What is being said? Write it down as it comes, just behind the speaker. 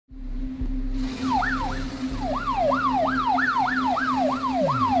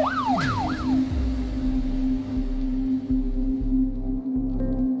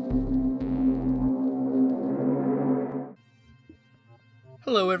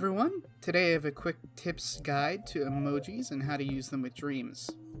everyone! Today I have a quick tips guide to emojis and how to use them with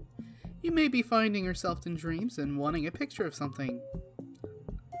dreams. You may be finding yourself in dreams and wanting a picture of something.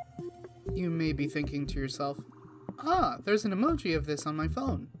 You may be thinking to yourself, there's an emoji of this on my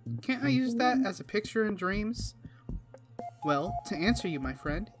phone. Can't I use that as a picture in dreams? Well, to answer you, my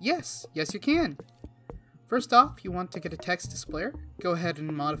friend, yes you can! First off, you want to get a text displayer. Go ahead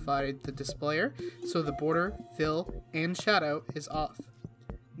and modify the displayer so the border, fill, and shadow is off.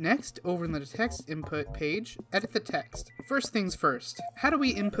 Next, over in the text input page, edit the text. First things first, how do we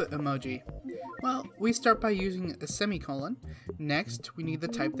input emoji? Well, we start by using a semicolon. Next, we need to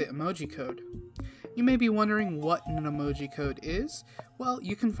type the emoji code. You may be wondering what an emoji code is. Well,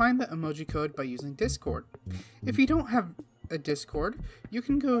 you can find the emoji code by using Discord. If you don't have a Discord, you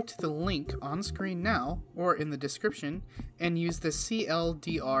can go to the link on screen now or in the description and use the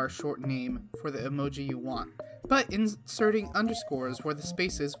CLDR short name for the emoji you want, but inserting underscores where the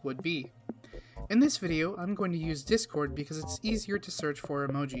spaces would be. In this video, I'm going to use Discord because it's easier to search for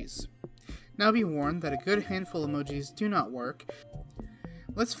emojis. Now be warned that a good handful of emojis do not work.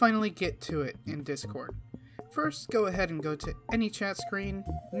 Let's finally get to it in Discord. First, go ahead and go to any chat screen.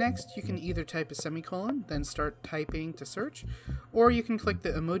 Next, you can either type a semicolon, then start typing to search, or you can click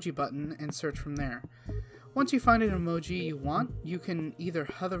the emoji button and search from there. Once you find an emoji you want, you can either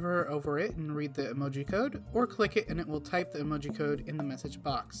hover over it and read the emoji code, or click it and it will type the emoji code in the message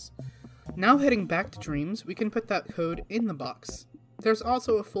box. Now heading back to Dreams, we can put that code in the box. There's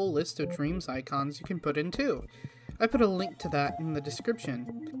also a full list of Dreams icons you can put in too. I put a link to that in the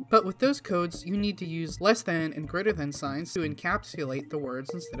description. But with those codes, you need to use less than and greater than signs to encapsulate the words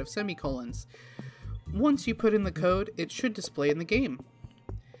instead of semicolons. Once you put in the code, it should display in the game.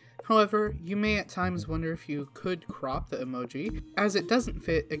 However, you may at times wonder if you could crop the emoji, as it doesn't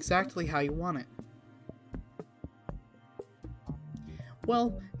fit exactly how you want it.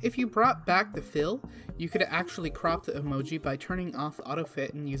 Well, if you brought back the fill, you could actually crop the emoji by turning off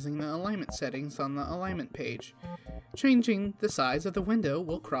autofit and using the alignment settings on the alignment page. Changing the size of the window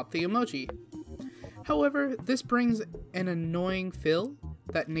will crop the emoji. However, this brings an annoying fill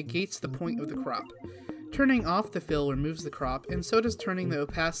that negates the point of the crop. Turning off the fill removes the crop, and so does turning the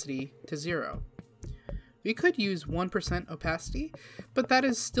opacity to 0. We could use 1% opacity, but that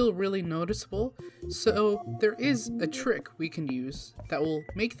is still really noticeable, so there is a trick we can use that will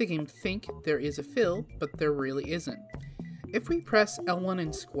make the game think there is a fill, but there really isn't. If we press L1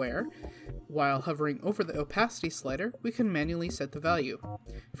 and square, while hovering over the opacity slider, we can manually set the value.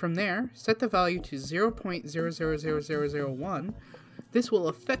 From there, set the value to 0.000001. This will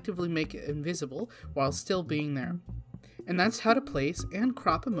effectively make it invisible while still being there. And that's how to place and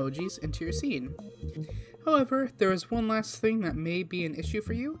crop emojis into your scene. However, there is one last thing that may be an issue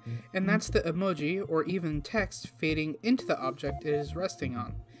for you, and that's the emoji or even text fading into the object it is resting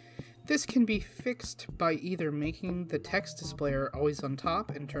on. This can be fixed by either making the text displayer always on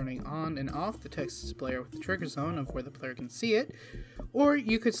top and turning on and off the text displayer with the trigger zone of where the player can see it, or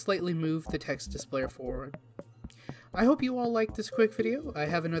you could slightly move the text displayer forward. I hope you all liked this quick video. I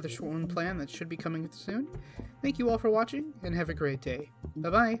have another short one planned that should be coming soon. Thank you all for watching, and have a great day.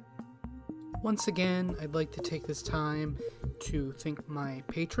 Bye-bye! Once again, I'd like to take this time to thank my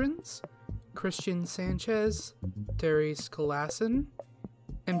patrons: Christian Sanchez, Darius Colasin,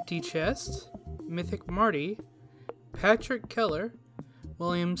 Empty Chest, Mythic Marty, Patrick Keller,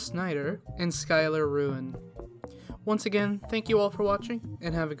 William Snyder, and Skylar Ruin. Once again, thank you all for watching,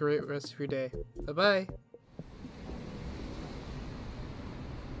 and have a great rest of your day. Bye-bye!